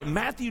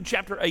Matthew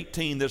chapter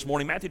 18 this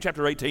morning, Matthew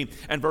chapter 18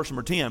 and verse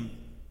number 10.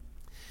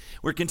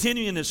 We're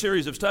continuing this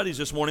series of studies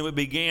this morning. We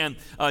began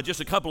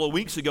just a couple of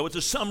weeks ago. It's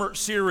a summer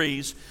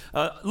series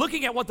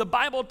looking at what the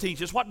Bible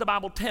teaches, what the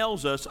Bible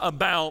tells us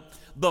about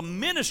the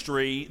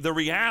ministry, the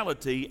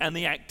reality, and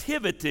the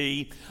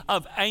activity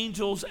of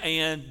angels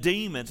and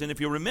demons. And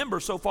if you remember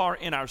so far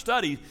in our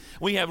study,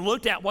 we have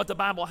looked at what the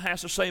Bible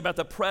has to say about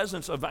the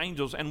presence of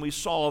angels, and we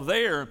saw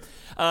there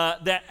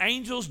that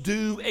angels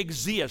do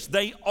exist.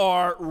 They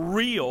are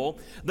real.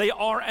 They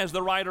are, as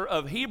the writer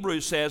of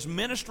Hebrews says,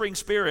 ministering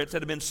spirits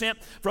that have been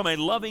sent from a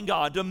loving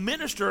God to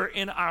minister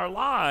in our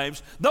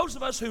lives, those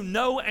of us who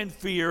know and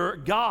fear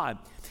God.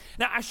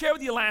 Now, I shared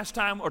with you last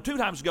time, or 2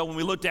 times ago, when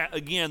we looked at,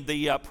 again,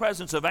 the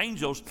presence of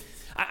angels,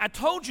 I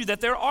told you that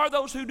there are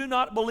those who do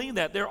not believe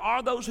that. There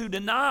are those who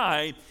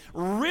deny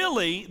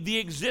really the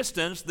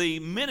existence, the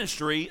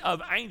ministry of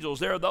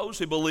angels. There are those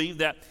who believe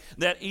that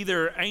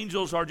either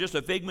angels are just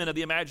a figment of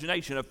the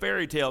imagination, a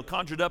fairy tale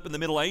conjured up in the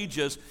Middle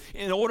Ages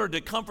in order to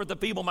comfort the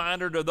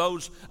feeble-minded or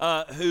those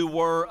who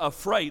were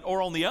afraid.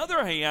 Or on the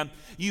other hand,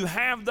 you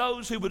have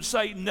those who would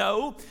say,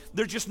 no,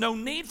 there's just no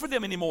need for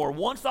them anymore.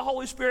 Once the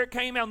Holy Spirit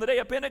came out on the day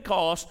of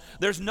Pentecost,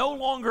 there's no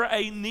longer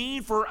a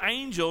need for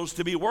angels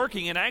to be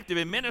working and active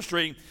in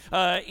ministry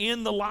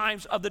in the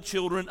lives of the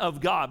children of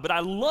God. But I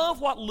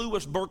love what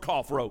Louis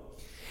Berkhoff wrote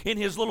in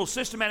his little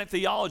systematic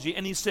theology,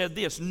 and he said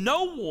this: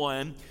 no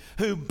one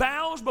who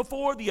bows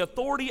before the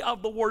authority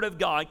of the Word of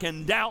God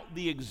can doubt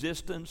the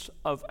existence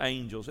of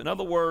angels. In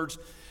other words,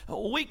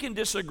 we can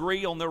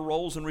disagree on their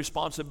roles and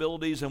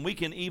responsibilities, and we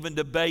can even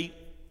debate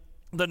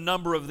the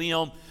number of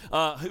them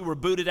who were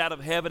booted out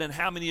of heaven and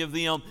how many of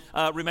them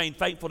remain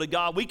faithful to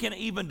God. We can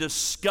even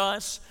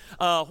discuss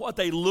what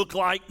they look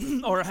like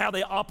or how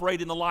they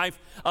operate in the life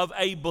of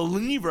a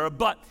believer.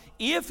 But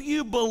if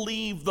you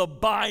believe the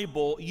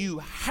Bible, you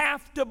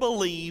have to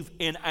believe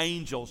in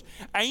angels.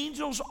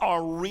 Angels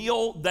are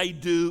real. They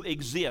do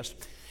exist.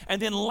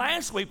 And then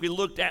last week we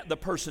looked at the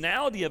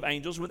personality of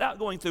angels. Without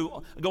going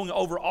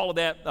over all of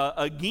that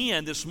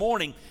again this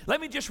morning, let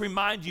me just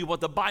remind you what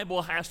the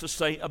Bible has to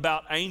say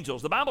about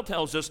angels. The Bible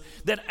tells us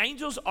that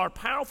angels are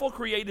powerful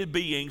created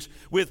beings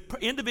with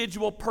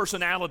individual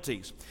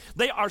personalities.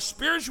 They are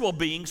spiritual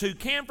beings who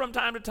can from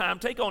time to time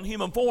take on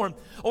human form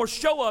or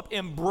show up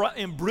in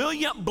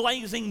brilliant,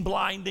 blazing,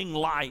 blinding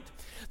light.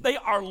 They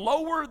are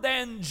lower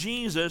than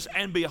Jesus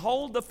and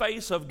behold the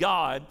face of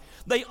God.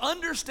 They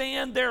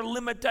understand their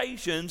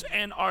limitations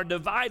and are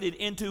divided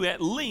into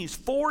at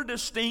least 4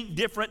 distinct,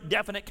 different,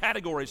 definite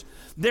categories.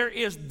 There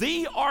is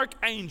the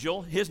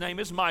archangel, his name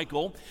is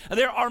Michael.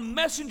 There are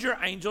messenger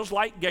angels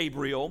like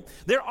Gabriel.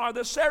 There are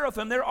the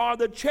seraphim. There are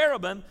the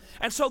cherubim.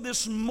 And so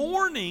this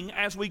morning,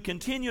 as we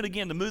continue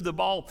again to move the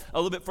ball a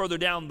little bit further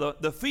down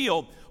the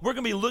field, we're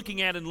going to be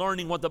looking at and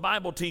learning what the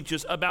Bible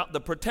teaches about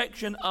the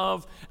protection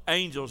of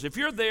angels. If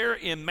you're there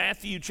in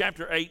Matthew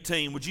chapter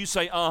 18, would you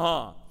say,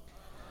 uh-huh?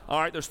 All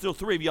right, there's still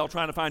 3 of y'all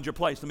trying to find your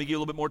place. Let me give you a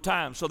little bit more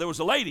time. So there was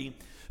a lady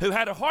who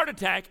had a heart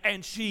attack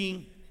and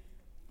she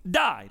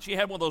died. She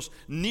had one of those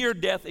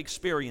near-death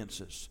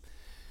experiences.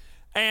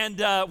 And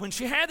when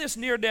she had this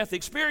near-death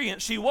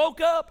experience, she woke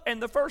up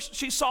and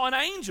she saw an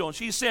angel and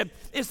she said,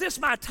 is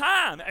this my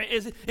time?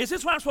 Is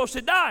this when I'm supposed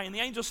to die? And the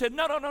angel said,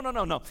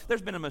 no.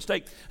 There's been a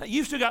mistake.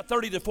 You've still got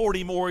 30 to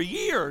 40 more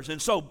years.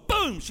 And so,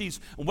 boom,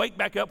 she's wake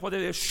back up, whether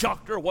they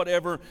shocked her or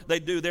whatever they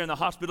do there in the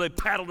hospital, they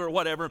paddled her or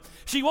whatever.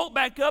 She woke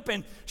back up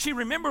and she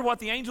remembered what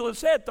the angel had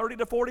said, 30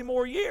 to 40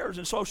 more years.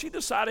 And so she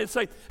decided to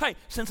say, hey,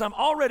 since I'm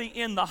already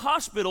in the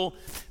hospital,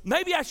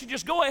 maybe I should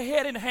just go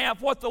ahead and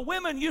have what the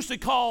women used to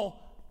call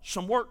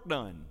some work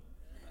done.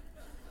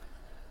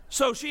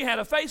 So she had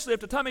a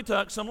facelift, a tummy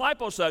tuck, some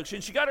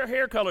liposuction. She got her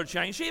hair color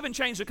changed. She even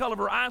changed the color of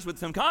her eyes with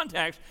some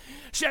contacts.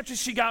 After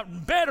she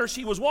got better,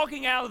 she was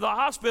walking out of the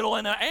hospital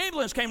and an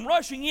ambulance came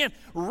rushing in,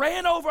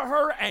 ran over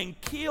her and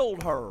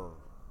killed her.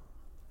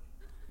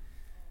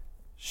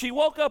 She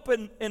woke up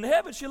in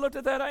heaven. She looked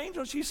at that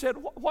angel and she said,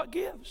 what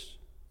gives?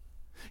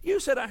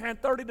 You said I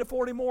had 30 to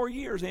 40 more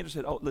years. The angel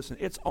said, oh, listen,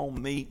 it's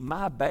on me.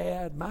 My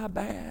bad.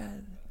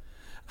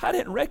 I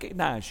didn't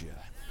recognize you.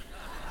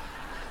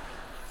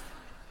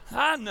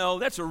 I know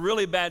that's a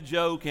really bad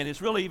joke, and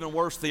it's really even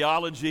worse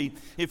theology.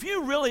 If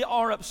you really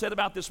are upset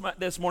about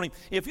this morning,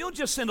 if you'll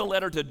just send a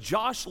letter to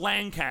Josh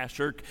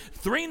Lancaster,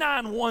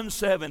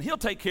 3917, he'll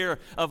take care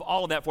of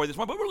all of that for you this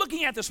morning. But we're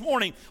looking at this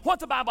morning what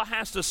the Bible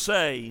has to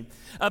say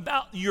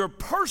about your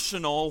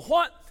personal,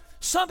 what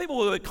some people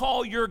would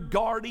call your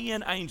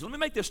guardian angel. Let me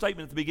make this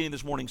statement at the beginning of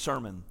this morning's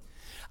sermon.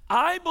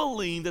 I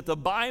believe that the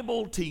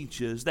Bible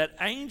teaches that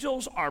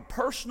angels are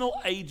personal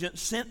agents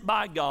sent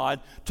by God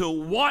to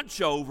watch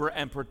over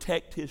and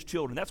protect His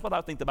children. That's what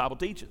I think the Bible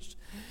teaches.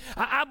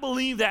 I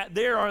believe that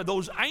there are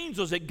those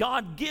angels that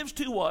God gives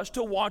to us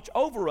to watch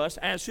over us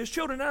as His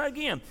children. Now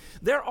again,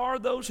 there are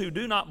those who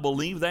do not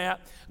believe that.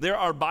 There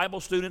are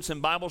Bible students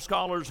and Bible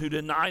scholars who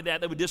deny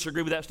that. They would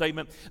disagree with that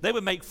statement. They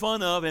would make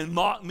fun of and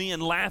mock me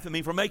and laugh at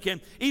me for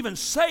even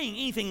saying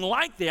anything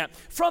like that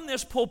from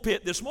this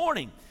pulpit this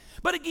morning.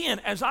 But again,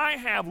 as I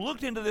have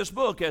looked into this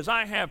book, as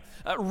I have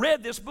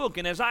read this book,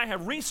 and as I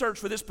have researched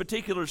for this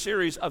particular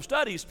series of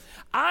studies,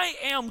 I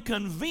am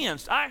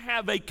convinced, I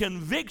have a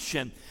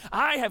conviction,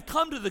 I have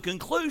come to the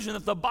conclusion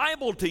that the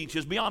Bible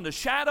teaches beyond a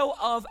shadow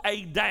of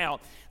a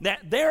doubt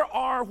that there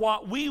are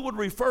what we would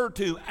refer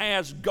to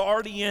as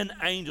guardian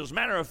angels.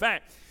 Matter of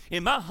fact,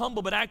 in my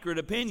humble but accurate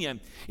opinion,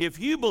 if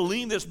you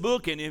believe this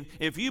book and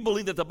if you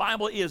believe that the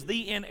Bible is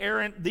the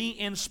inerrant, the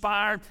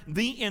inspired,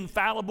 the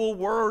infallible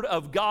Word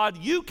of God,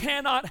 you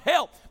cannot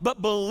help but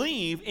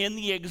believe in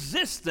the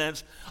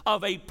existence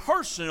of a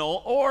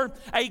personal or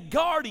a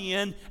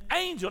guardian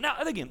angel. Now,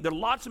 again, there are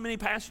lots of many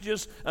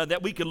passages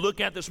that we could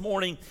look at this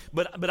morning,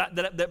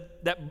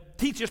 that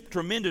teach us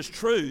tremendous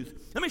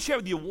truth. Let me share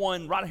with you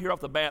one right here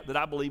off the bat that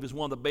I believe is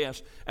one of the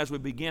best as we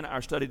begin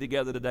our study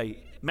together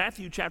today.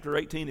 Matthew chapter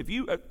 18. If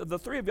you, the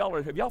three of y'all,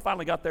 have y'all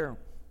finally got there?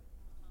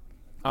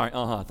 All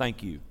right,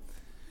 thank you.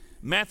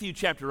 Matthew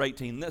chapter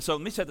 18. So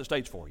let me set the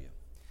stage for you.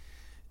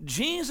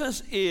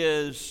 Jesus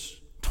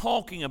is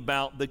talking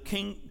about the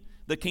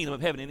kingdom of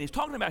heaven, and he's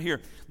talking about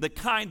here the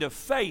kind of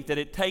faith that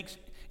it takes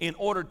in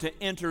order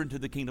to enter into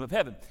the kingdom of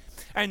heaven.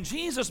 And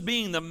Jesus,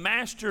 being the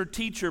master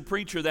teacher,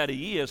 preacher that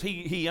he is,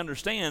 he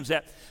understands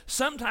that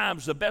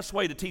sometimes the best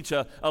way to teach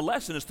a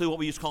lesson is through what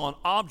we used to call an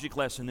object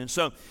lesson. And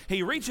so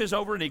he reaches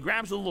over and he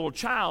grabs a little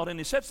child and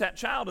he sets that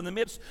child in the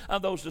midst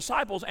of those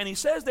disciples, and he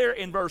says there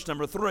in verse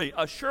number 3,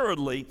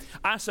 "Assuredly,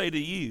 I say to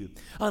you,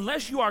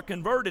 unless you are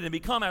converted and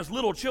become as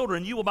little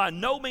children, you will by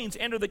no means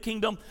enter the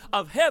kingdom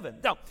of heaven."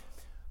 Now,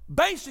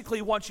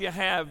 basically what you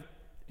have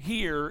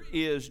here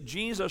is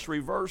Jesus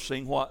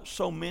reversing what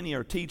so many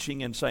are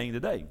teaching and saying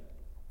today.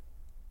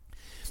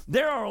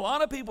 There are a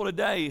lot of people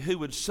today who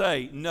would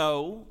say,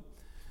 no,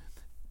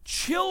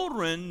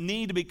 children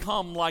need to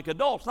become like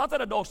adults. Not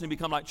that adults need to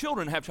become like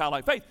children and have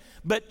childlike faith,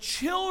 but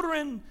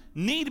children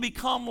need to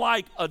become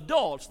like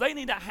adults. They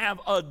need to have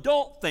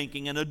adult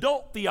thinking and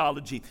adult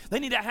theology. They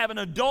need to have an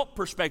adult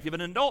perspective,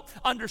 an adult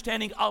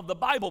understanding of the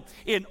Bible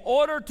in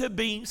order to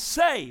be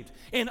saved.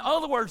 In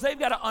other words, they've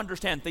got to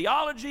understand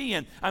theology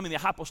and, the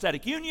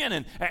hypostatic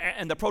union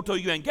and the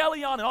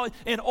proto-evangelion and all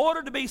in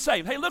order to be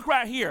saved. Hey, look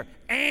right here.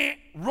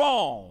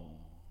 Wrong.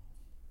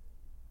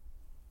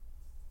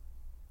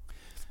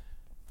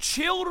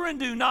 Children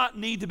do not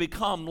need to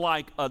become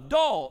like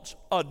adults.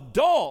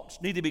 Adults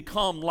need to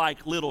become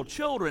like little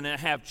children and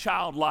have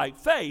childlike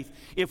faith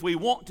if we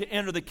want to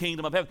enter the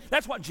kingdom of heaven.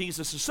 That's what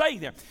Jesus is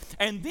saying there.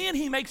 And then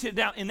he makes it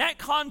down in that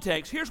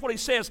context. Here's what he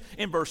says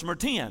in verse number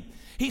 10.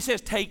 He says,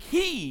 "Take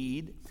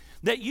heed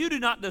that you do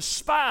not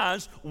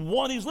despise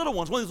one of these little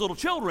ones, one of these little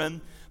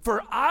children,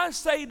 for I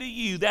say to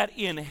you that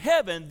in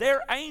heaven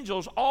their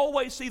angels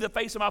always see the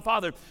face of my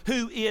Father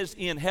who is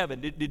in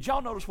heaven." Did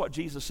y'all notice what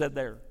Jesus said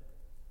there?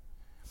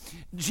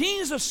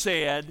 Jesus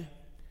said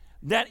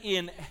that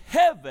in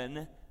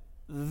heaven,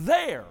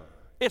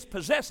 it's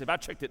possessive, I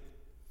checked it,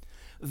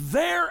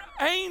 their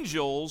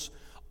angels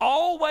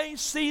always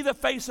see the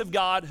face of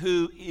God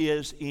who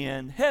is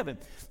in heaven.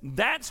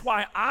 That's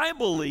why I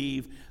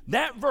believe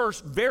that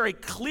verse very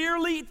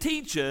clearly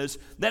teaches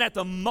that at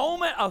the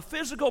moment of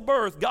physical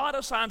birth, God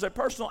assigns a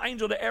personal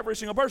angel to every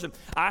single person.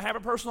 I have a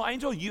personal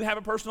angel. You have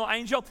a personal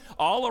angel.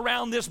 All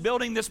around this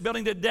building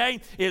today,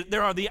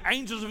 there are the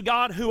angels of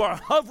God who are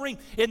hovering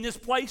in this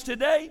place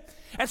today.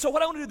 And so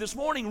what I want to do this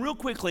morning real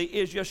quickly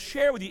is just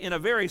share with you in a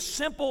very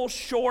simple,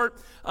 short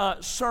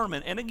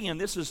sermon. And again,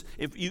 this is,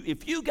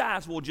 if you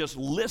guys will just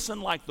listen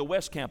like the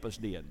West Campus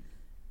did,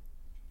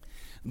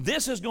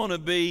 this is going to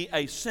be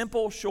a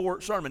simple,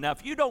 short sermon. Now,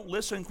 if you don't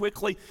listen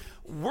quickly,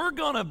 we're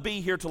going to be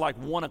here till like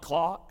 1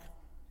 o'clock,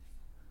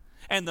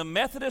 and the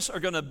Methodists are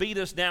going to beat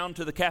us down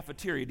to the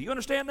cafeteria. Do you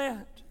understand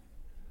that?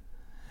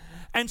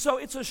 And so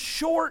it's a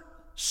short,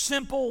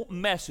 simple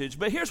message,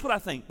 but here's what I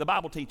think the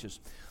Bible teaches.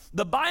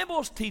 The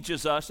Bible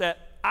teaches us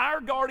that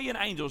our guardian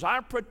angels,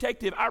 our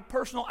protective, our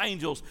personal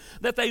angels,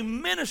 that they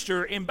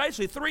minister in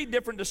basically 3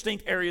 different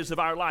distinct areas of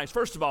our lives.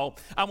 First of all,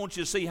 I want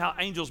you to see how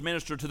angels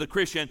minister to the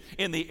Christian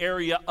in the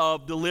area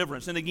of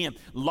deliverance. And again,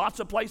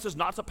 lots of places,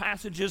 lots of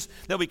passages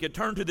that we could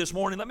turn to this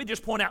morning. Let me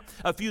just point out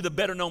a few of the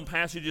better known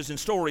passages and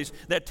stories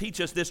that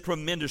teach us this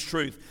tremendous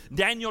truth.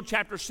 Daniel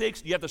chapter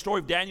 6, you have the story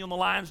of Daniel in the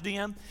lion's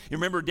den. You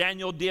remember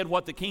Daniel did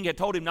what the king had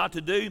told him not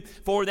to do.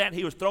 For that,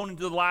 he was thrown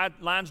into the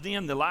lion's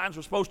den. The lions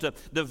were supposed to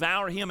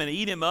devour him and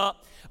eat him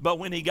up. But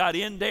when he got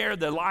in there,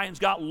 the lions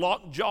got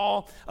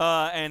lockjaw,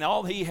 and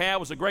all he had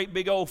was a great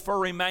big old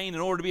furry mane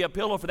in order to be a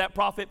pillow for that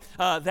prophet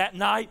that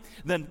night.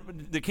 Then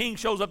the king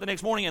shows up the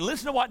next morning, and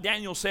listen to what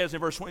Daniel says in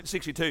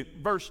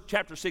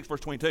chapter 6, verse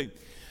 22.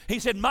 He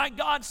said, "My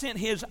God sent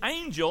his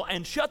angel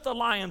and shut the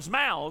lions'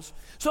 mouths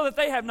so that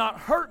they have not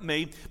hurt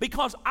me,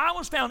 because I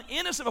was found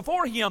innocent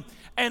before him.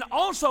 And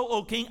also,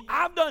 O king,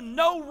 I've done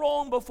no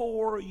wrong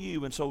before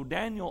you." And so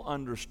Daniel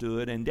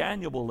understood, and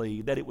Daniel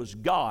believed that it was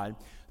God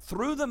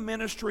through the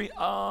ministry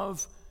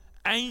of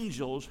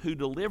angels who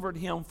delivered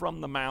him from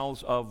the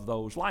mouths of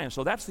those lions.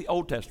 So that's the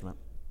Old Testament.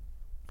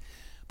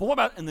 But what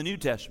about in the New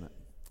Testament?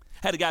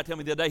 Had a guy tell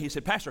me the other day, he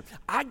said, Pastor,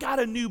 I got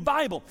a new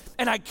Bible,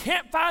 and I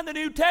can't find the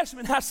New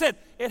Testament. I said,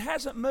 it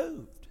hasn't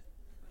moved.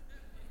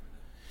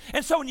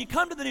 And so when you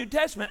come to the New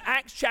Testament,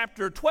 Acts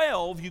chapter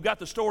 12, you've got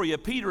the story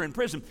of Peter in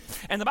prison.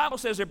 And the Bible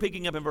says they're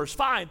picking up in verse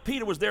 5,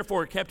 Peter was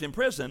therefore kept in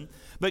prison,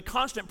 but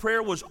constant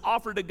prayer was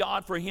offered to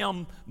God for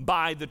him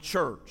by the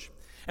church.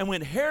 And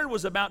when Herod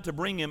was about to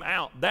bring him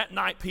out, that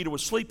night Peter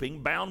was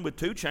sleeping, bound with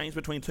 2 chains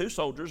between 2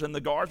 soldiers, and the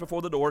guards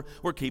before the door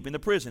were keeping the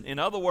prison. In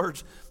other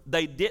words,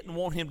 they didn't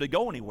want him to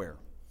go anywhere.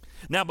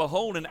 Now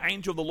behold, an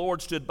angel of the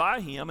Lord stood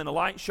by him, and a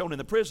light shone in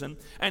the prison,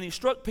 and he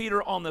struck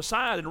Peter on the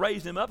side and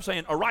raised him up,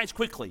 saying, Arise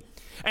quickly.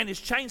 And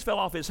his chains fell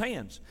off his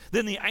hands.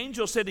 Then the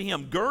angel said to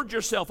him, Gird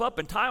yourself up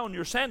and tie on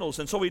your sandals.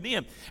 And so he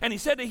did. And he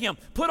said to him,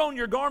 Put on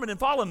your garment and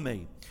follow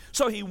me.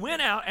 So he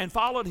went out and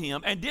followed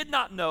him, and did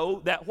not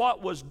know that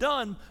what was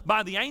done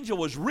by the angel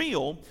was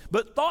real,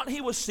 but thought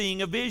he was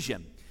seeing a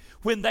vision.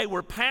 When they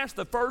were past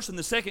the first and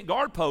the second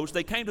guard post,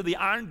 they came to the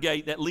iron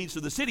gate that leads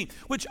to the city,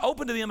 which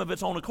opened to them of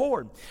its own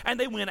accord. And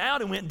they went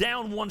out and went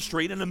down one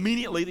street, and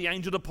immediately the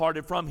angel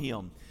departed from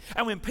him.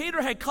 And when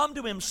Peter had come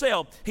to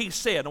himself, he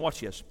said, and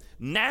watch this,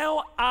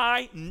 Now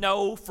I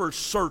know for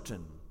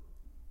certain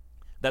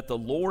that the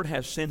Lord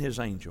has sent his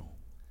angel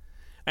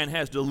and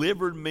has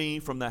delivered me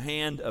from the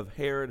hand of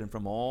Herod and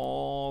from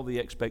all the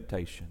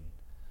expectation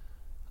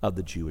of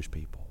the Jewish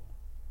people.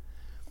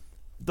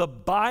 The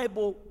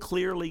Bible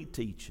clearly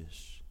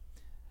teaches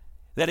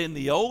that in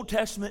the Old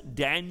Testament,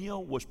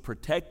 Daniel was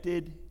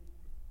protected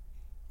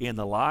in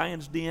the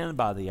lion's den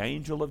by the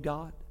angel of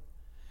God.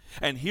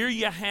 And here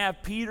you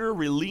have Peter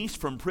released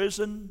from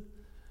prison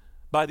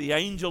by the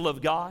angel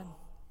of God.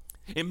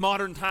 In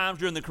modern times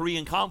during the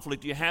Korean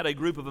conflict, you had a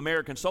group of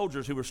American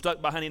soldiers who were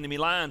stuck behind enemy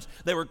lines.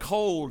 They were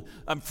cold,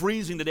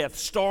 freezing to death,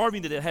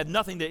 starving to death, had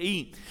nothing to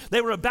eat. They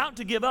were about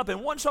to give up,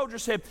 and one soldier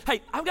said,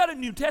 Hey, I've got a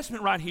New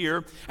Testament right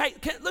here. Hey,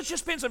 let's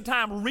just spend some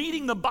time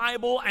reading the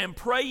Bible and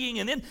praying,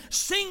 and then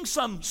sing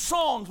some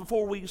songs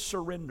before we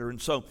surrender. And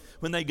so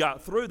when they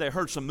got through, they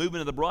heard some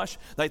movement in the brush.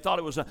 They thought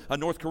it was a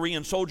North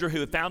Korean soldier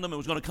who had found them and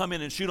was going to come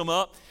in and shoot them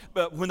up.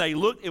 But when they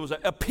looked, it was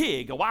a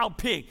pig, a wild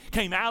pig,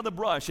 came out of the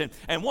brush.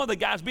 And one of the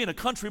guys, being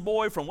a country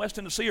boy from West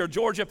Tennessee or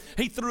Georgia,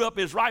 he threw up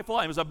his rifle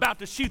and was about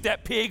to shoot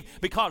that pig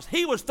because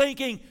he was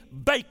thinking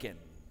bacon.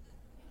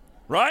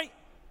 Right?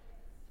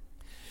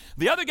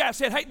 The other guy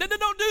said, Hey, don't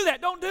do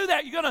that. Don't do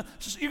that.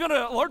 You're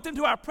gonna alert them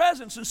to our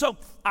presence. And so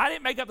I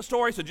didn't make up the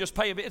story, so just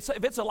pay if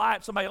it's a lie,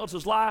 it's somebody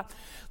else's lie.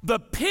 The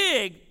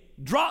pig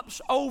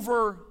drops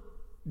over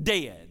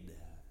dead.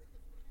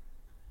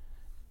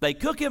 They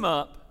cook him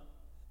up,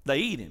 they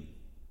eat him.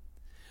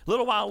 A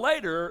little while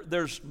later,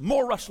 there's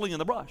more rustling in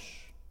the brush.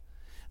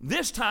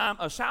 This time,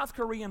 a South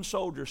Korean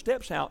soldier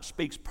steps out,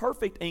 speaks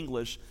perfect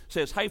English,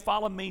 says, Hey,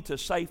 follow me to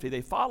safety. They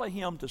follow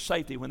him to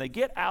safety. When they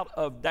get out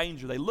of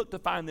danger, they look to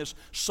find this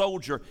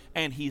soldier,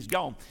 and he's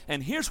gone.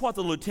 And here's what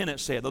the lieutenant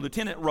said. The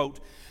lieutenant wrote,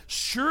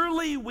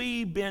 Surely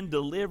we've been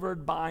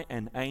delivered by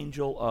an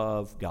angel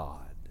of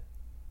God.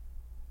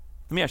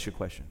 Let me ask you a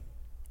question.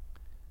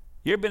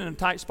 You ever been in a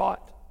tight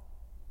spot?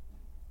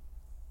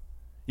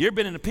 You ever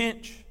been in a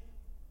pinch?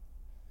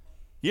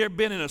 You ever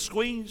been in a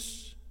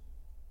squeeze?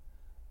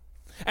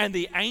 And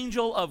the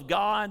angel of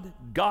God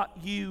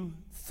got you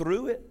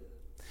through it?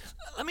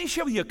 Let me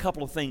show you a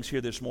couple of things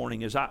here this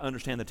morning as I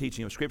understand the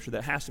teaching of Scripture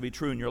that has to be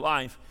true in your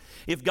life.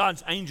 If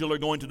God's angel are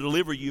going to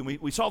deliver you,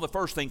 we saw the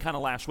first thing kind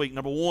of last week.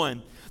 Number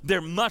one,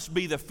 there must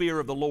be the fear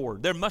of the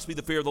Lord. There must be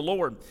the fear of the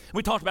Lord.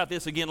 We talked about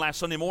this again last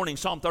Sunday morning.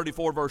 Psalm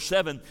 34 verse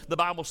 7, the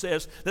Bible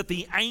says that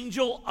the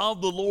angel of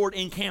the Lord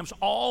encamps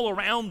all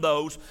around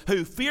those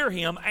who fear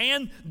him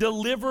and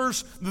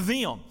delivers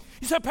them.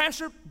 You say,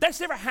 Pastor,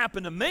 that's never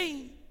happened to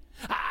me.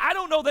 I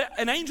don't know that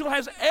an angel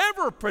has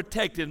ever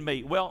protected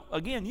me. Well,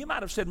 again, you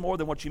might have said more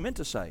than what you meant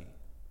to say.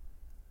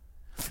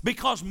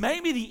 Because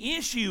maybe the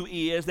issue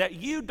is that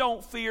you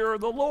don't fear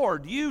the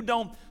Lord. You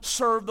don't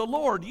serve the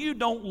Lord. You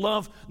don't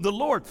love the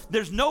Lord.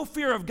 There's no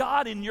fear of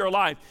God in your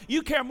life.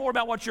 You care more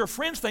about what your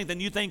friends think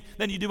than you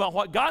do about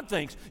what God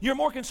thinks. You're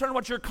more concerned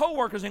what your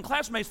coworkers and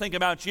classmates think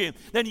about you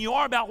than you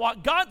are about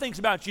what God thinks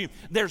about you.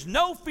 There's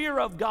no fear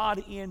of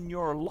God in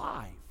your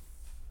life.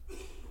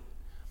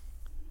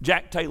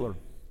 Jack Taylor,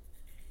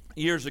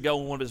 years ago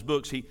in one of his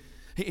books,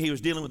 he was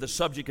dealing with the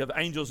subject of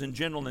angels in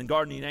general and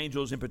guardian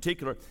angels in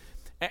particular.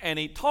 And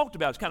he talked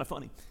about, it's kind of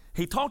funny,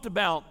 he talked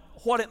about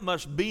what it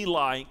must be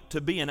like to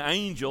be an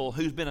angel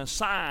who's been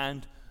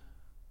assigned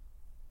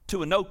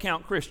to a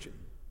no-count Christian.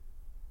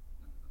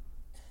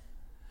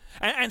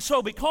 And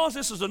so because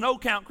this is a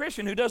no-count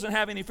Christian who doesn't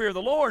have any fear of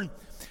the Lord,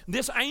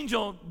 this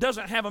angel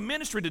doesn't have a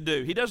ministry to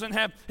do.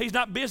 He's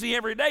not busy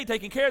every day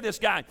taking care of this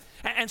guy.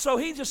 And so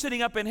he's just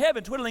sitting up in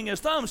heaven twiddling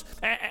his thumbs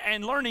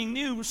and learning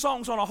new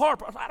songs on a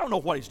harp. I don't know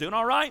what he's doing,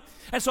 all right?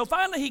 And so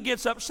finally he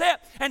gets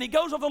upset and he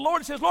goes over to the Lord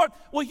and says, Lord,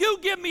 will you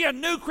give me a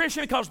new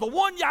Christian because the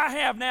one I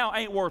have now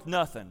ain't worth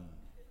nothing?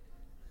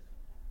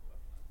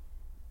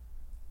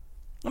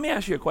 Let me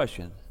ask you a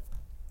question.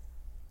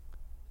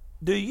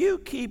 Do you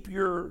keep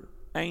your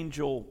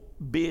angel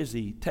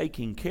busy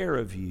taking care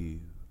of you,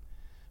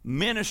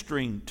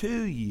 ministering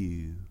to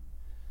you,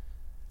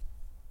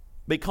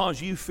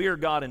 because you fear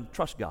God and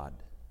trust God.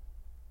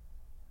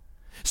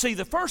 See,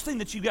 the first thing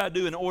that you got to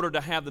do in order to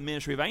have the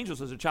ministry of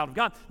angels as a child of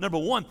God, number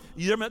one,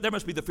 there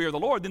must be the fear of the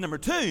Lord. Then number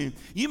two,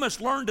 you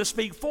must learn to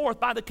speak forth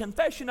by the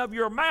confession of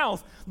your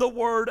mouth the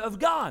word of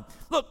God.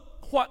 Look,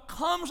 what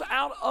comes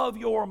out of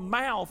your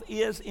mouth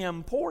is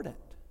important.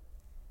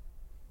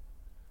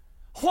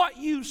 What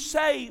you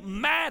say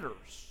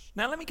matters.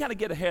 Now, let me kind of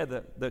get ahead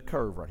of the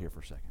curve right here for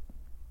a second.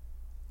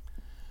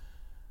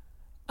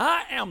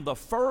 I am the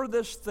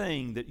furthest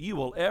thing that you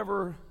will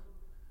ever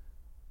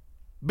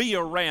be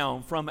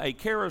around from a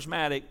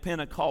charismatic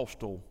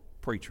Pentecostal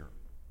preacher.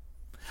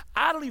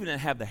 I don't even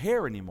have the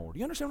hair anymore. Do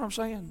you understand what I'm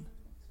saying?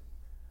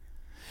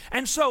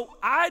 And so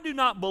I do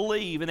not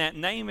believe in that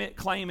name it,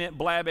 claim it,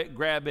 blab it,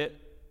 grab it,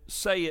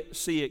 say it,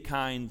 see it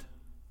kind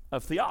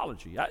of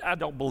theology. I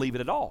don't believe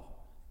it at all.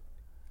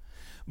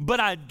 But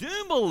I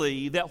do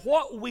believe that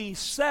what we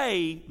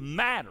say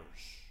matters.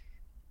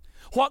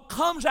 What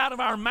comes out of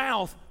our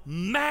mouth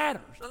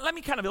matters. Let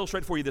me kind of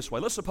illustrate it for you this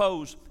way. Let's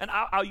suppose, and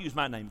I'll use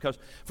my name, because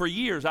for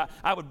years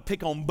I would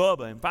pick on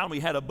Bubba, and finally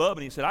we had a Bubba,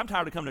 and he said, I'm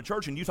tired of coming to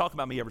church and you talk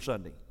about me every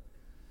Sunday.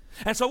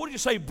 And so what did you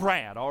say?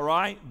 Brad, all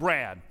right?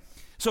 Brad.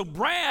 So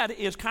Brad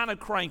is kind of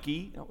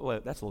cranky. Well,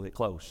 that's a little bit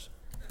close.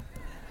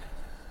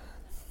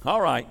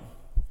 All right.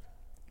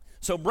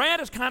 So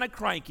Brad is kind of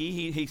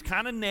cranky. He's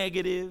kind of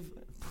negative.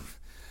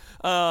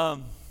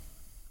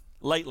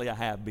 Lately I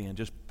have been,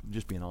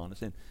 just being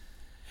honest.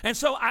 And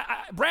so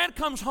Brad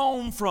comes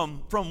home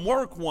from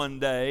work one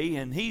day,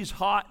 and he's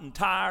hot and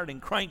tired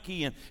and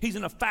cranky, and he's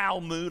in a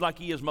foul mood like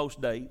he is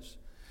most days.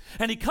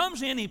 And he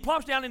comes in, he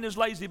plops down in his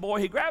lazy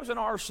boy, he grabs an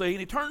RC, and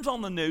he turns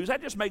on the news.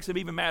 That just makes him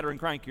even madder and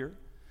crankier.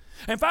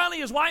 And finally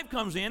his wife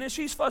comes in, and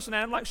she's fussing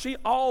at him like she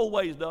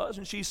always does,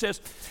 and she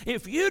says,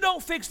 if you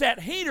don't fix that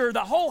heater,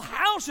 the whole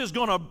house is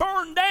going to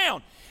burn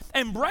down.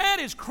 And Brad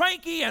is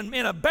cranky and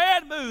in a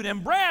bad mood,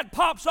 and Brad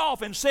pops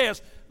off and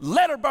says,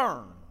 let her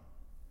burn.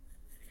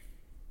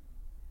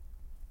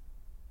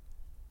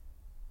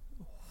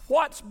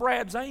 What's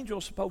Brad's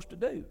angel supposed to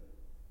do?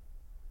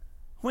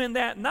 When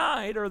that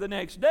night or the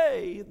next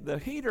day the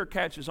heater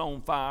catches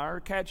on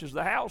fire, catches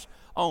the house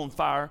on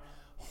fire,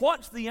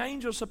 what's the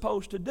angel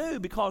supposed to do?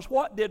 Because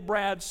what did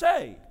Brad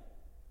say?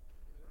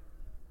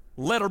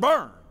 Let her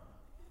burn.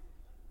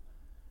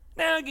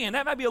 Now again,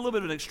 that might be a little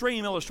bit of an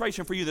extreme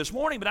illustration for you this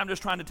morning, but I'm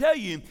just trying to tell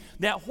you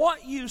that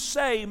what you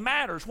say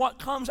matters. What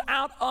comes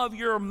out of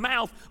your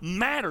mouth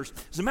matters.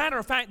 As a matter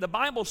of fact, the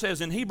Bible says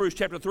in Hebrews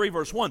chapter 3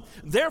 verse 1,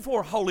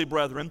 therefore, holy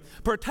brethren,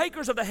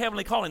 partakers of the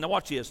heavenly calling. Now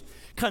watch this.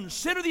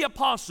 Consider the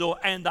apostle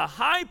and the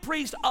high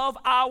priest of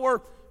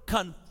our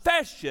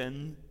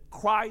confession,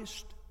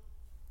 Christ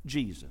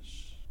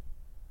Jesus.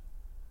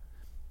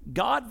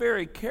 God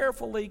very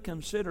carefully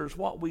considers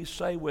what we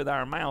say with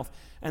our mouth.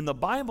 And the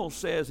Bible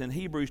says in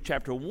Hebrews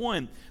chapter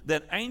 1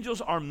 that angels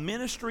are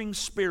ministering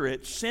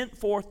spirits sent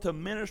forth to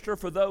minister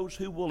for those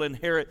who will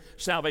inherit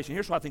salvation.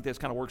 Here's why I think this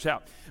kind of works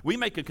out. We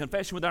make a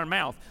confession with our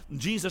mouth.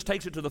 Jesus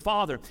takes it to the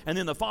Father, and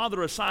then the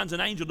Father assigns an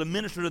angel to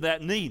minister to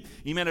that need.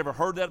 You may have never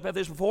heard about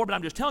this before, but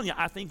I'm just telling you,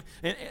 I think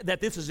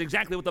that this is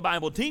exactly what the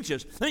Bible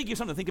teaches. Let me give you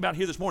something to think about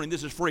here this morning.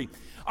 This is free.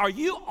 Are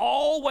you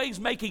always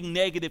making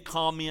negative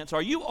comments?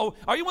 Are you one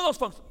of those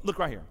folks? Look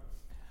right here.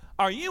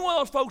 Are you one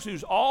of those folks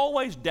who's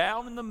always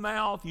down in the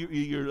mouth,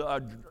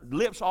 your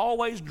lips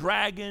always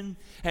dragging,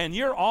 and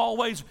you're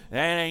always,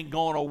 that ain't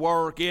going to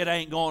work, it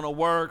ain't going to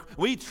work,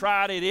 we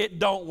tried it, it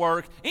don't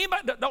work.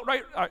 Anybody,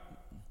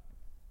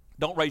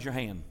 don't raise your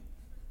hand.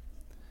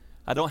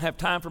 I don't have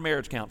time for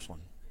marriage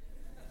counseling.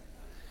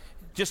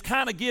 Just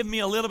kind of give me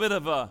a little bit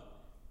of a,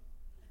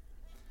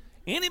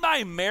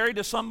 anybody married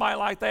to somebody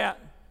like that?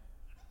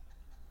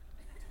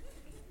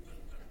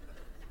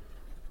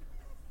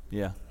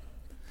 Yeah.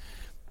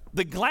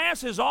 The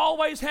glass is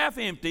always half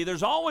empty.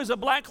 There's always a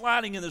black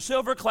lighting in the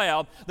silver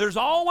cloud. There's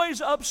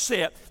always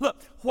upset.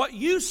 Look, what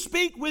you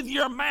speak with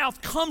your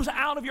mouth comes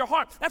out of your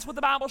heart. That's what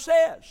the Bible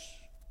says.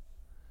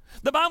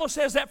 The Bible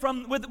says that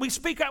we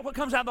speak out what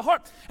comes out of the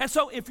heart. And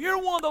so if you're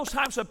one of those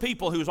types of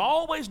people who's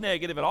always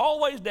negative and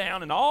always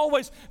down and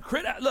always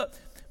look,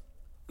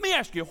 let me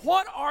ask you,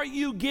 what are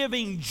you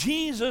giving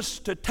Jesus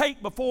to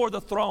take before the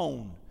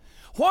throne?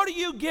 What are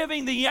you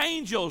giving the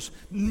angels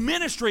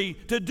ministry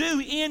to do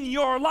in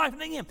your life?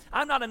 And again,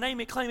 I'm not a name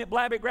it, claim it,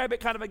 blab it, grab it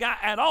kind of a guy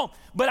at all.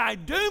 But I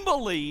do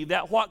believe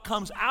that what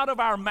comes out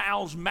of our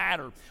mouths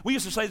matter. We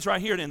used to say this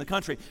right here in the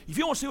country. If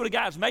you want to see what a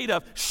guy's made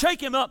of,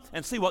 shake him up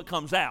and see what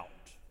comes out.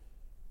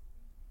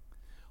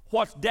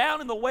 What's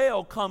down in the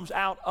well comes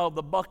out of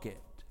the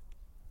bucket.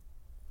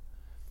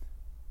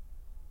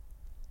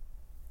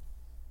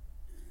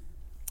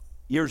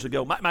 Years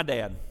ago, my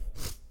dad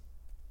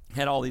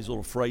had all these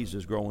little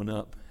phrases growing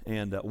up,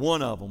 and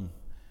one of them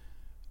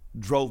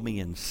drove me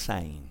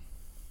insane.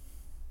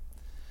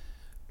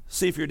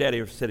 See if your daddy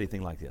ever said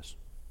anything like this.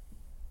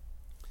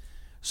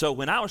 So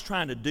when I was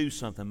trying to do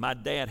something, my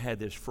dad had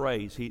this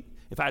phrase.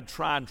 If I'd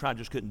tried and tried,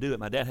 just couldn't do it,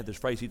 my dad had this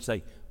phrase. He'd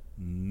say,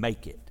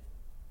 make it.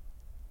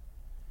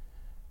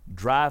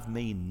 Drive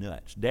me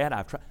nuts. Dad,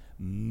 I've tried.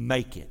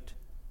 Make it.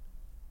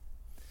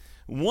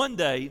 One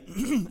day,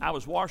 I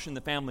was washing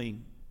the family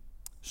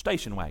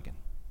station wagon.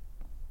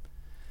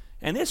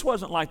 And this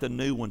wasn't like the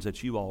new ones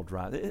that you all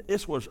drive.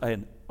 This was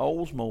an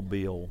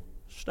Oldsmobile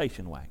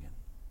station wagon.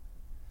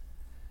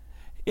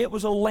 It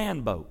was a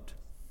land boat.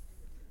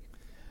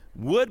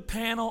 Wood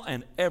panel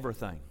and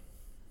everything.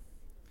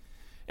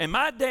 And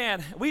my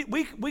dad,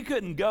 we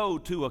couldn't go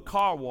to a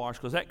car wash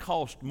because that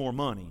cost more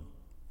money.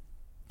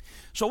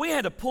 So we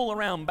had to pull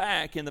around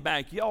back in the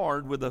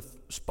backyard with a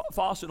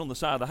faucet on the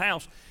side of the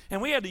house,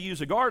 and we had to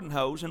use a garden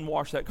hose and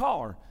wash that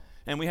car.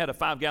 And we had a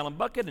 5-gallon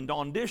bucket and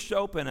Dawn dish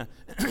soap and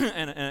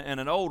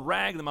an old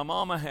rag that my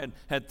mama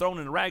had thrown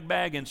in a rag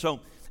bag. And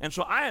so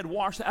I had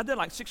washed it. I did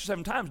like 6 or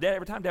 7 times.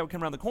 Every time Dad would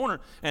come around the corner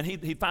and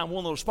he'd find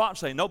one little spot and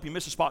say, nope, you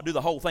missed a spot, do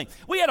the whole thing.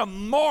 We had a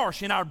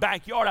marsh in our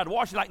backyard. I'd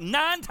washed it like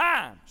 9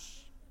 times.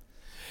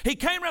 He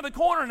came around the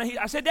corner and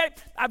I said, Daddy,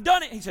 I've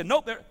done it. He said,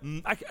 nope,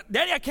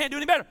 Daddy, I can't do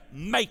any better.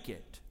 Make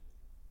it.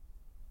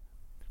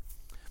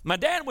 My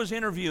dad was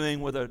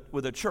interviewing with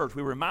a church.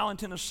 We were in Milan,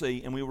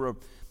 Tennessee, and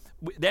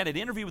Dad had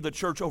interviewed with a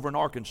church over in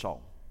Arkansas.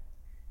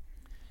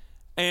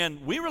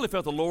 And we really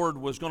felt the Lord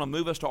was going to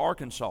move us to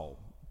Arkansas.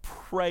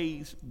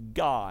 Praise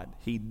God,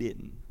 He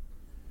didn't.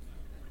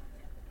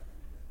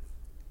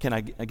 Can I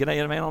get an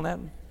amen on that?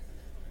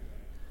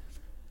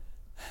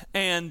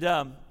 And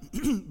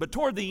but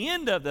toward the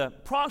end of the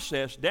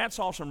process, Dad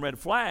saw some red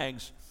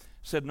flags,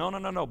 said,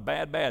 no,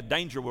 bad,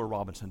 danger, Will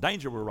Robinson,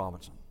 danger, Will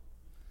Robinson.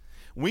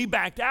 We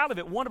backed out of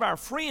it. One of our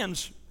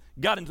friends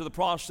got into the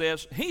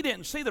process. He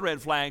didn't see the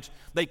red flags.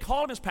 They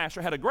called him as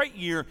pastor, had a great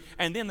year,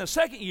 and then the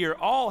second year,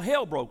 all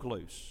hell broke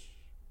loose.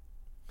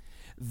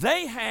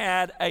 They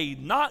had a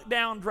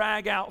knockdown,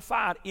 drag-out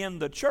fight in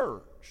the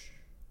church.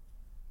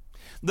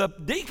 The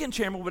deacon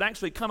chairman would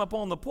actually come up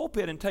on the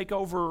pulpit and take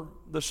over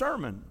the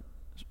sermon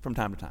from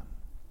time to time.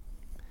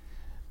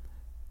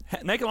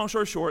 Make a long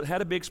story short,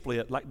 had a big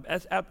split.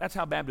 That's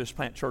how Baptists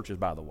plant churches,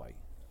 by the way.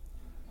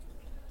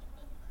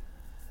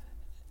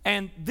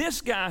 And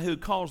this guy who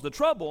caused the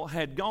trouble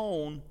had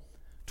gone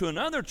to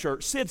another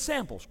church, Sid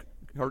Samples,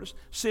 Curtis.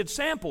 Sid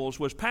Samples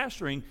was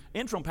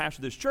interim pastor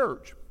of this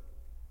church.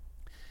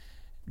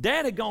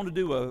 Dad had gone to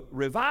do a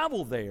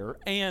revival there,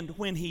 and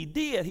when he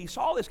did, he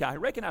saw this guy. He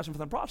recognized him from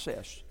the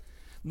process.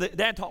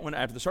 Dad went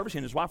after the service,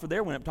 and his wife was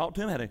there, went up and talked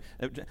to him.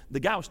 The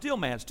guy was still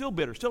mad, still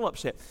bitter, still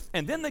upset.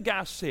 And then the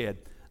guy said,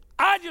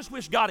 I just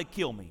wish God had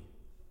killed me.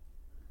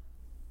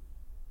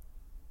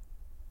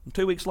 And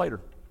 2 weeks later,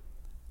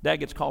 Dad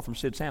gets a call from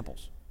Sid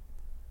Samples.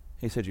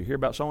 He said, you hear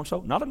about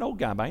so-and-so? Not an old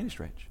guy by any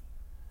stretch.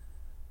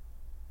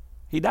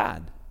 He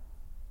died.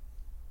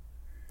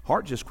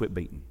 Heart just quit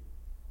beating.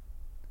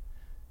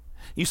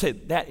 You say,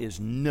 that is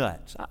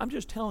nuts. I'm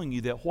just telling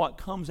you that what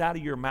comes out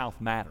of your mouth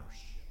matters.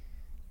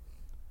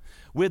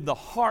 With the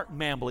heart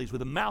man believes, with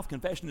the mouth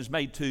confession is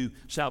made to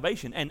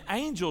salvation. And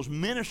angels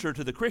minister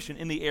to the Christian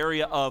in the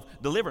area of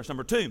deliverance.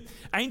 Number 2,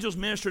 angels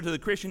minister to the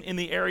Christian in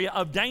the area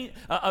of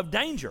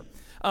danger.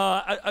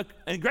 A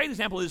great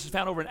example of this is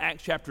found over in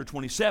Acts chapter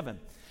 27.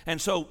 And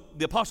so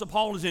the Apostle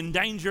Paul is in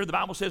danger. The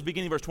Bible says,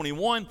 beginning verse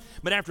 21,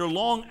 but after a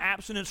long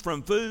abstinence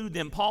from food,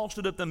 then Paul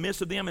stood up in the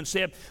midst of them and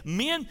said,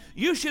 men,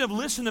 you should have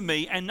listened to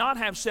me and not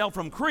have sailed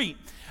from Crete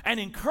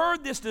and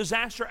incurred this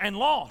disaster and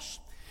loss.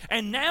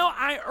 And now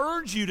I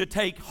urge you to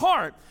take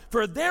heart,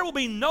 for there will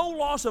be no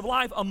loss of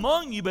life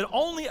among you, but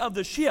only of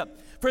the ship.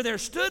 For there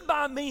stood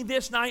by me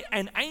this night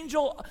an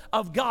angel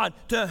of God,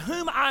 to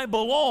whom I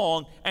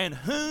belong and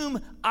whom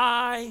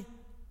I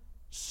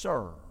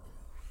serve.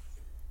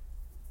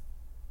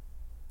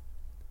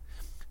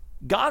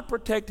 God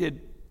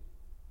protected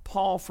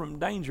Paul from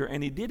danger,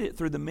 and He did it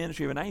through the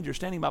ministry of an angel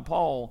standing by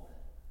Paul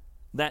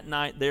that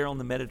night there on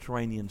the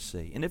Mediterranean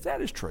Sea. And if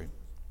that is true,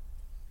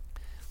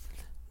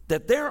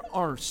 that there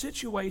are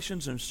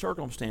situations and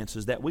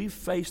circumstances that we've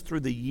faced through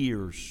the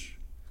years,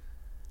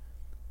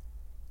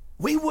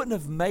 we wouldn't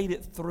have made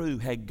it through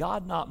had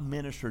God not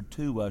ministered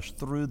to us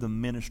through the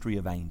ministry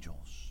of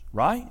angels,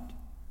 right?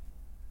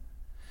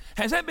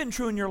 Has that been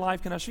true in your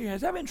life? Can I see?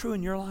 Has that been true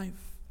in your life?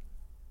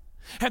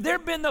 Have there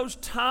been those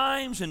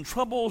times and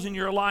troubles in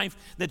your life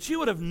that you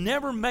would have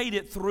never made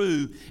it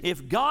through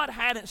if God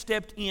hadn't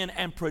stepped in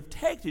and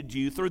protected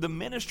you through the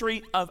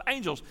ministry of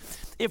angels?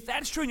 If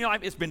that's true in your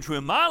life, it's been true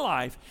in my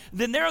life,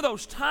 then there are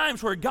those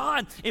times where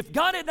if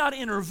God had not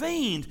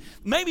intervened,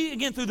 maybe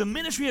again through the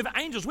ministry of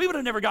angels, we would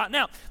have never gotten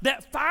out.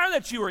 That fire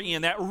that you were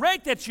in, that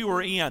wreck that you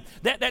were in,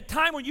 that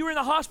time when you were in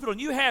the hospital and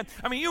you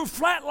were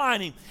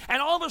flatlining, and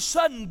all of a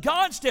sudden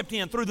God stepped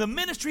in through the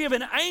ministry of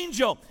an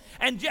angel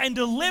and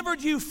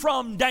delivered you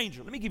from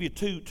danger. Let me give you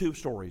two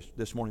stories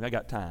this morning. I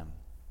got time.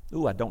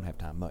 Ooh, I don't have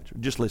time much.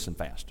 Just listen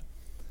fast.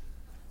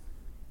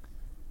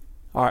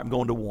 All right, I'm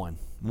going to one.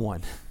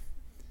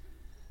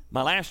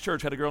 My last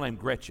church had a girl named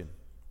Gretchen.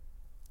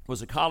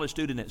 Was a college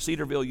student at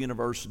Cedarville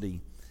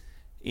University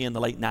in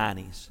the late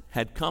 90s.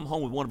 Had come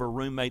home with one of her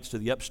roommates to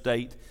the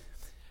upstate.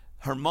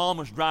 Her mom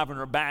was driving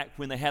her back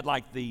when they had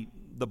like the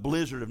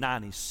blizzard of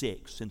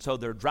 96. And so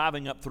they're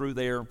driving up through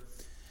there.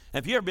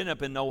 Have you ever been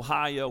up in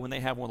Ohio when they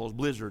have one of those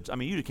blizzards? I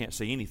mean, you can't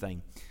see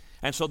anything.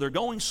 And so they're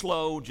going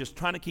slow, just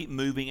trying to keep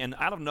moving, and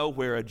out of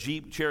nowhere, a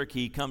Jeep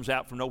Cherokee comes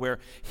out from nowhere,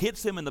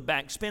 hits them in the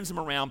back, spins them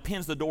around,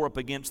 pins the door up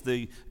against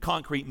the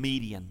concrete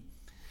median.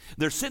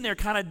 They're sitting there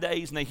kind of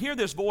dazed, and they hear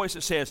this voice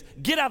that says,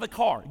 "Get out of the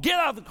car. Get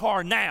out of the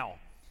car now."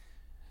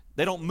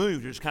 They don't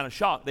move. They're just kind of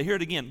shocked. They hear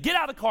it again. "Get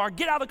out of the car.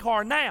 Get out of the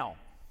car now."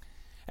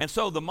 And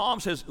so the mom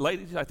says,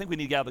 "Ladies, I think we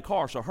need to get out of the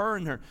car." So her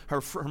and her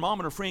mom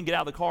and her friend get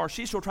out of the car.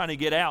 She's still trying to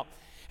get out.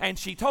 And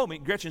she told me,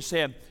 Gretchen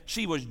said,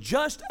 she was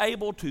just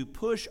able to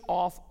push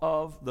off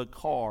of the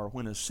car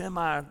when a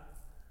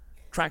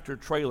semi-tractor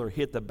trailer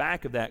hit the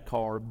back of that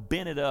car,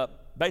 bent it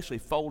up, basically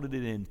folded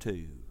it in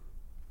two.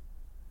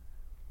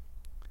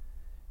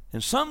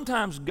 And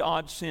sometimes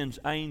God sends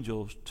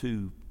angels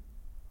to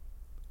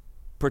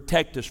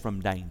protect us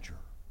from danger.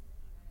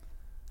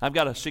 I've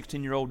got a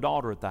 16-year-old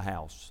daughter at the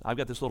house. I've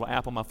got this little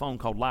app on my phone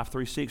called Life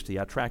 360.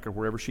 I track her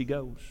wherever she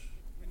goes.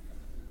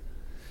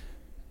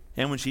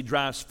 And when she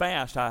drives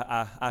fast,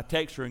 I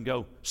text her and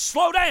go,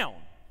 "Slow down."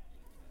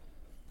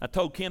 I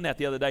told Kim that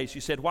the other day. She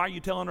said, "Why are you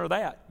telling her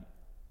that?"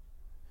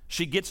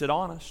 She gets it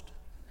honest.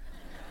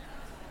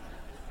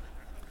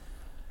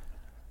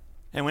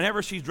 And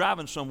whenever she's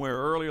driving somewhere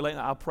early or late,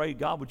 I'll pray,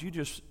 "God,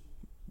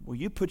 will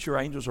you put your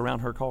angels around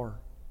her car?"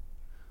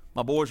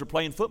 My boys are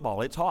playing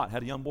football. It's hot.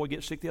 Had a young boy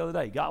get sick the other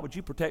day. "God, would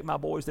you protect my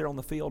boys there on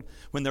the field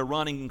when they're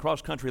running in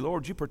cross country?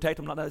 Lord, would you protect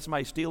them, not let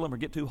somebody steal them or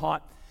get too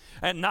hot?"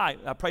 At night,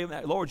 I pray,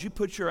 "Lord, you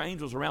put your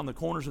angels around the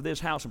corners of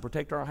this house and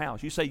protect our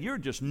house." You say, "You're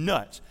just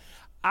nuts."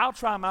 I'll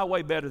try my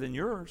way better than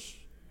yours,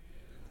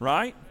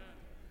 right?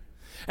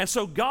 And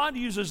so God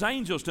uses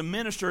angels to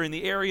minister in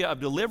the area of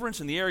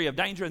deliverance, in the area of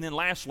danger, and then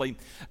lastly,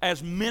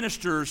 as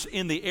ministers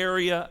in the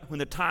area when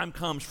the time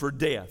comes for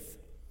death.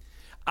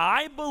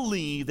 I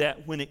believe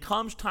that when it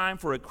comes time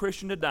for a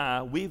Christian to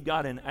die, we've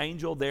got an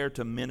angel there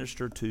to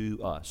minister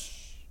to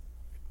us.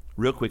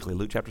 Real quickly,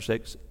 Luke chapter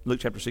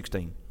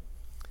 16.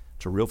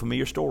 It's a real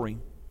familiar story.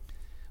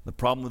 The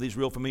problem with these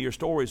real familiar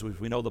stories is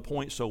we know the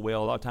point so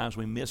well, a lot of times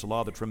we miss a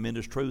lot of the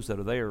tremendous truths that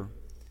are there.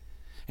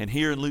 And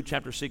here in Luke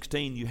chapter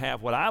 16, you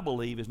have what I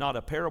believe is not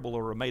a parable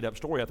or a made-up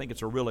story. I think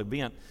it's a real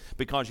event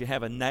because you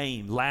have a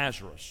name,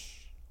 Lazarus.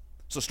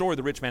 It's the story of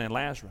the rich man and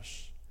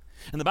Lazarus.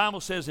 And the Bible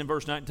says in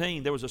verse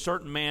 19, there was a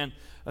certain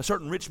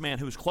rich man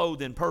who was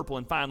clothed in purple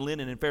and fine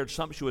linen and fared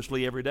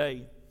sumptuously every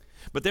day.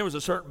 But there was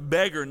a certain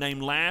beggar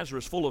named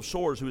Lazarus, full of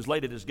sores, who was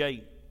laid at his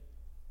gate,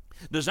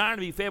 desiring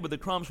to be fed with the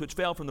crumbs which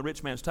fell from the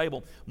rich man's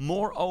table.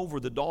 Moreover,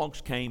 the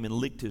dogs came and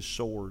licked his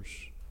sores.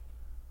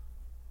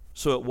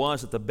 So it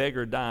was that the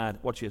beggar died,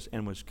 watch this,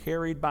 and was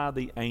carried by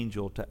the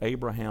angel to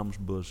Abraham's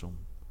bosom.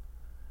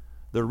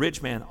 The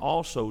rich man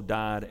also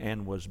died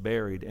and was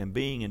buried, and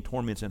being in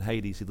torments in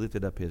Hades, he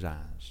lifted up his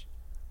eyes.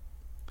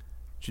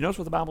 Do you notice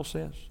what the Bible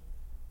says?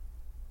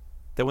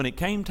 That when it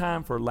came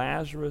time for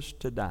Lazarus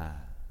to die,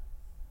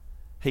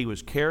 he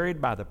was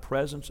carried by the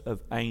presence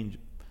of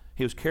angels.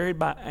 He was carried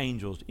by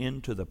angels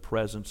into the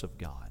presence of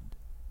God.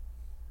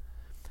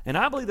 And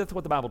I believe that's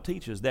what the Bible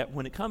teaches, that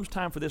when it comes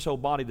time for this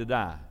old body to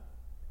die,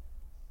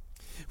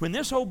 when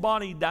this old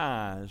body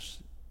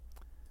dies,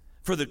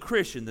 for the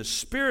Christian, the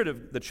spirit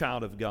of the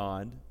child of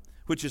God,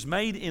 which is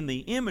made in the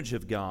image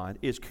of God,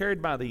 is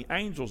carried by the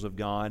angels of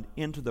God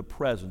into the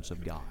presence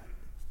of God.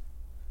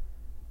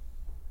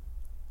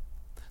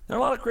 There are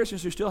a lot of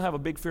Christians who still have a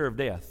big fear of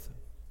death.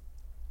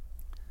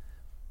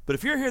 But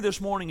if you're here this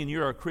morning and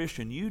you're a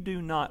Christian, you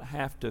do not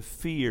have to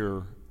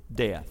fear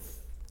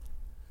death.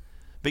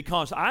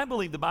 Because I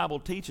believe the Bible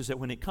teaches that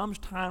when it comes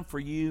time for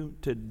you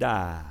to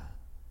die,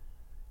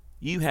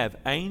 you have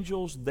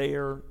angels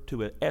there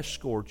to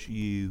escort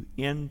you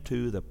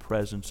into the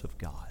presence of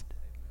God.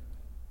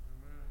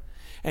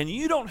 And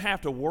you don't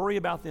have to worry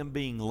about them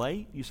being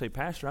late. You say,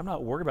 "Pastor, I'm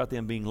not worried about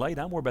them being late.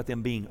 I'm worried about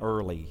them being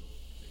early."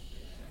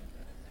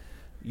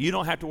 You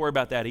don't have to worry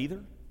about that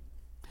either.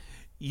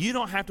 You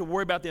don't have to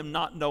worry about them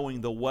not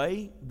knowing the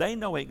way. They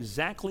know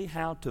exactly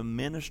how to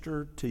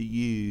minister to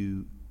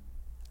you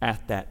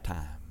at that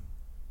time.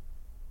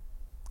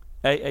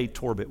 A.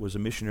 Torbett was a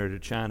missionary to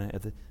China.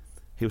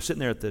 He was sitting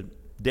there at the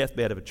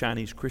deathbed of a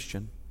Chinese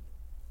Christian.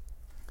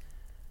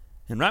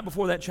 And right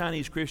before that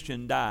Chinese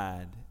Christian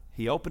died,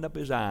 he opened up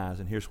his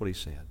eyes, and here's what he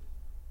said.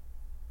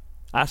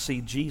 "I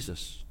see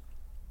Jesus,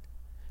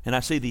 and I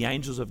see the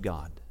angels of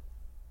God.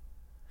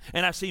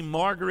 And I see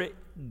Margaret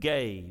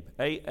Gabe."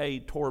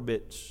 A.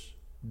 Torbett's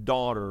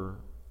daughter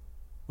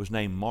was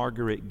named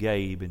Margaret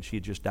Gabe, and she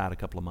had just died a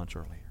couple of months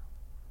earlier.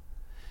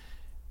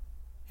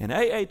 And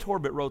A.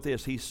 Torbett wrote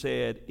this. He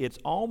said, "It's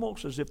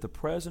almost as if the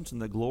presence and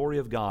the glory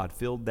of God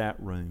filled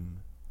that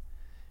room.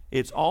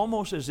 It's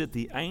almost as if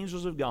the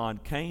angels of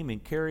God came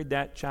and carried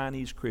that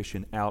Chinese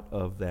Christian out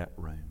of that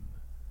room."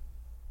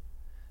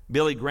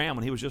 Billy Graham,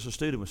 when he was just a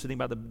student, was sitting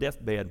by the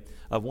deathbed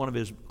of one of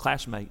his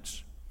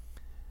classmates.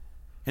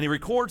 And he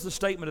records the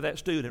statement of that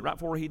student right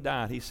before he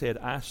died. He said,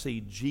 "I see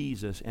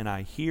Jesus and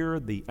I hear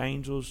the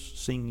angels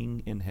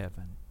singing in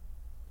heaven."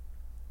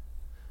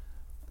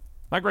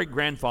 My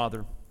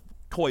great-grandfather,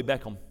 Coy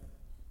Beckham,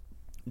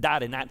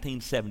 died in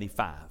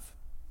 1975.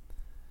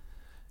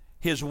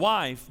 His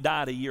wife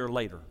died a year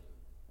later.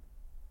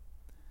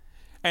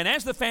 And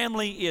as the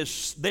family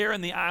is there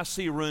in the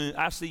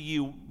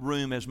ICU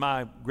room as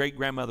my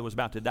great-grandmother was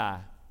about to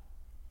die,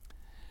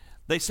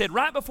 they said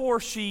right before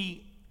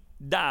she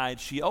died,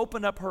 she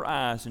opened up her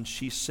eyes and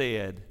she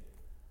said,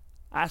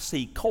 I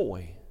see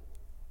Coy,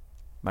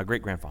 my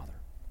great-grandfather.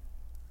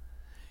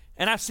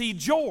 And I see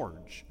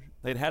George.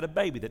 They'd had a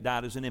baby that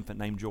died as an infant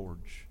named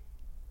George.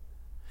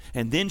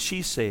 And then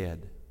she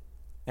said,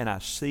 and I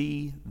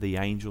see the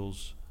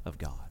angels of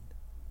God.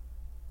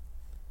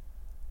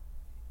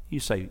 You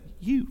say,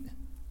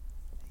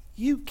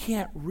 you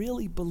can't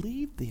really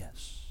believe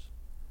this.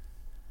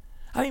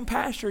 I mean,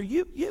 Pastor,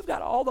 you've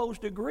got all those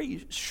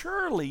degrees.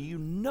 Surely you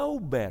know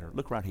better.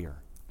 Look right here.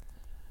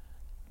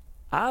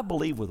 I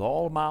believe with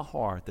all my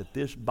heart that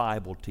this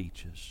Bible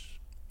teaches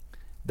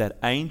that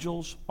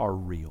angels are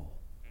real.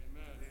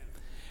 Amen.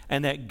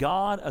 And that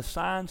God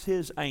assigns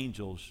His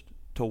angels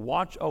to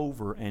watch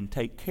over and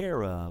take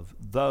care of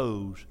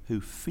those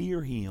who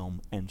fear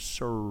Him and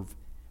serve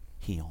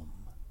Him.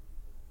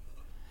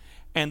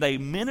 And they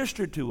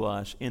minister to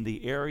us in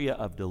the area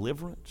of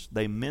deliverance.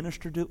 They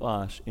minister to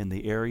us in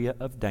the area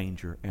of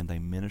danger. And they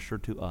minister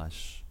to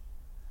us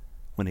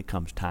when it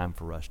comes time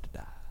for us to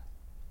die.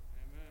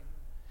 Amen.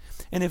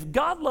 And if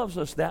God loves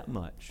us that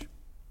much,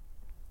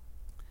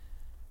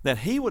 that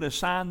He would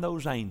assign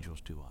those angels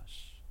to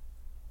us,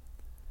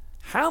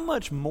 how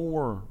much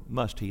more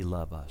must He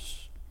love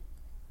us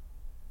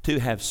to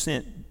have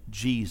sent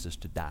Jesus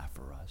to die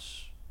for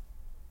us?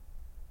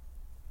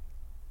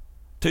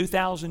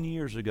 2,000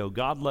 years ago,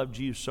 God loved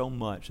you so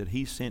much that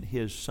He sent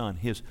His Son,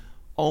 His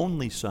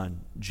only Son,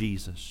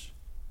 Jesus,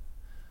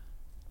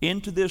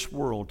 into this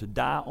world to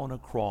die on a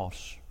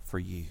cross for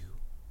you.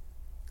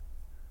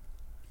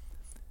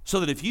 So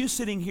that if you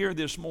sitting here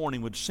this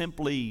morning would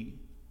simply,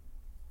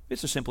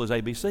 it's as simple as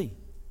ABC.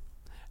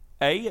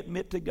 A,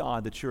 admit to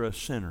God that you're a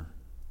sinner.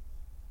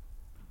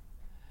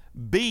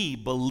 B,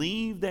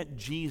 believe that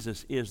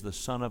Jesus is the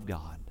Son of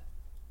God.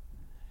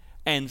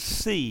 And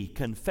C,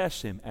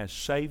 confess Him as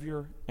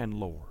Savior and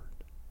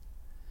Lord.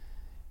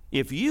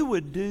 If you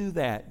would do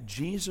that,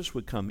 Jesus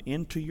would come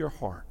into your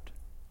heart,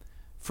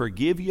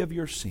 forgive you of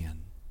your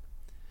sin,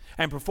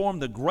 and perform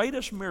the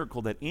greatest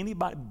miracle that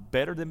anybody,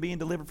 better than being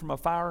delivered from a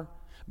fire,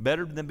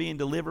 better than being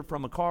delivered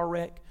from a car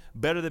wreck,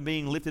 better than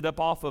being lifted up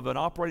off of an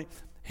operating,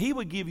 He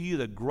would give you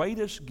the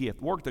greatest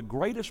gift, work the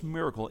greatest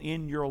miracle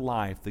in your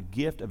life, the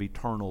gift of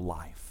eternal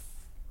life.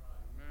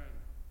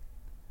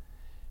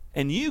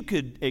 And you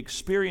could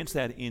experience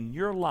that in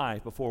your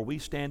life before we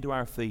stand to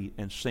our feet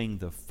and sing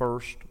the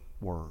first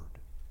word.